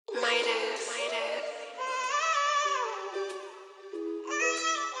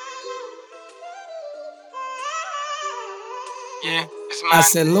Yeah, it's I mine.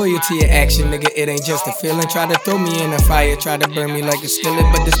 said loyalty to your action, nigga, it ain't just a feeling. Try to throw me in the fire, try to burn me like a skillet.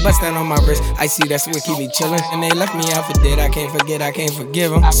 But this bust down on my wrist, I see that's what keep me chillin'. And they left me out for dead, I can't forget, I can't forgive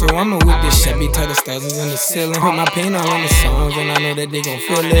them. So I'ma whip this Chevy till the stars is in the ceiling. Put my pain all on the songs, and I know that they gon'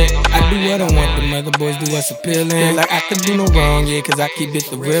 feel it. I do what I want, the mother boys do what's appealing. Like I could do no wrong, yeah, cause I keep it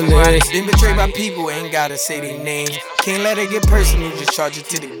the realest. Been betrayed by people, ain't gotta say their names. Can't let it get personal, just charge it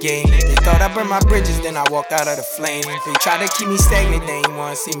to the game. They thought I burned my bridges, then I walked out of the flames. They try to keep me stagnant, they ain't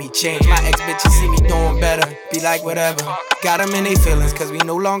wanna see me change. My ex bitches see me doing better, be like whatever. Got them in they feelings, cause we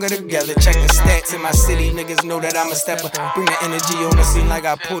no longer together. Check the stats in my city, niggas know that I'm a stepper. Bring the energy on the scene like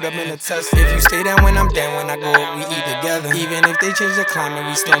I pulled up in a Tesla. If you stay down when I'm down, when I go up, we eat together. Even if they change the climate,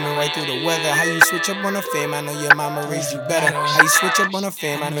 we storming right through the weather. How you switch up on the fame, I know your mama raised you better. How you switch up on the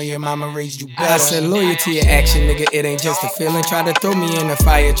fame, I know your mama raised you better. I said loyalty to your action, nigga, it ain't just a feeling. Try to throw me in the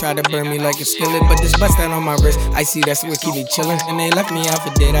fire, try to burn me like a skillet. But this bust down on my wrist, I see that's what keep me chillin'. And they left me out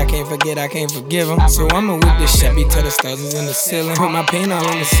for dead, I can't forget, I can't forgive them. So I'ma whip this Chevy till the stars is in the ceiling. Put my pain all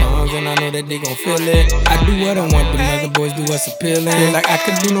on the songs, and I know that they gon' feel it. I do what I want, the mother boys do what's appealing. Like I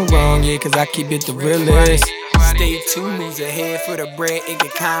could do no wrong, yeah, cause I keep it the realest. Stay tuned, moves ahead for the bread, it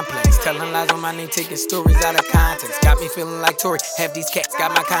get complex. Telling lies on my name, taking stories out of context. Got me feeling like Tory, half these cats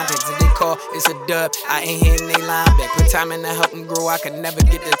got my contacts. If they call, it's a dub, I ain't hitting they line back. Put time in to help them grow, I could never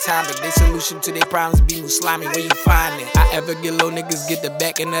get the time back. They solution to their problems be new slimy, where you find it? I ever get low, niggas get the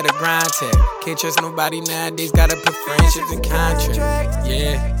back end of the grind tag. Can't trust nobody nowadays, gotta put friendships and contracts.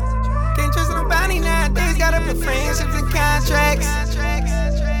 Yeah. Can't trust nobody nowadays, gotta put friendships and contracts.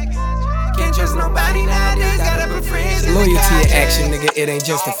 Can't trust nobody nowadays, gotta put friendships and contracts. Loyalty to action, nigga, it ain't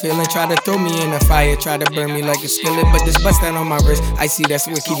just a feeling. Try to throw me in the fire, try to burn me like a skillet. But this bust down on my wrist, I see that's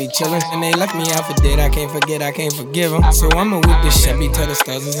what keep me chillin'. And they left me out for dead, I can't forget, I can't forgive them. So I'ma whip this Chevy till the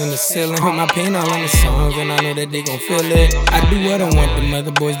stars is in the ceiling. Put my pain all on the songs, and I know that they gon' feel it. I do what I want, the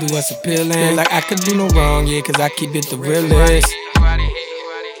mother boys do what's appealing. Like I could do no wrong, yeah, cause I keep it the realest.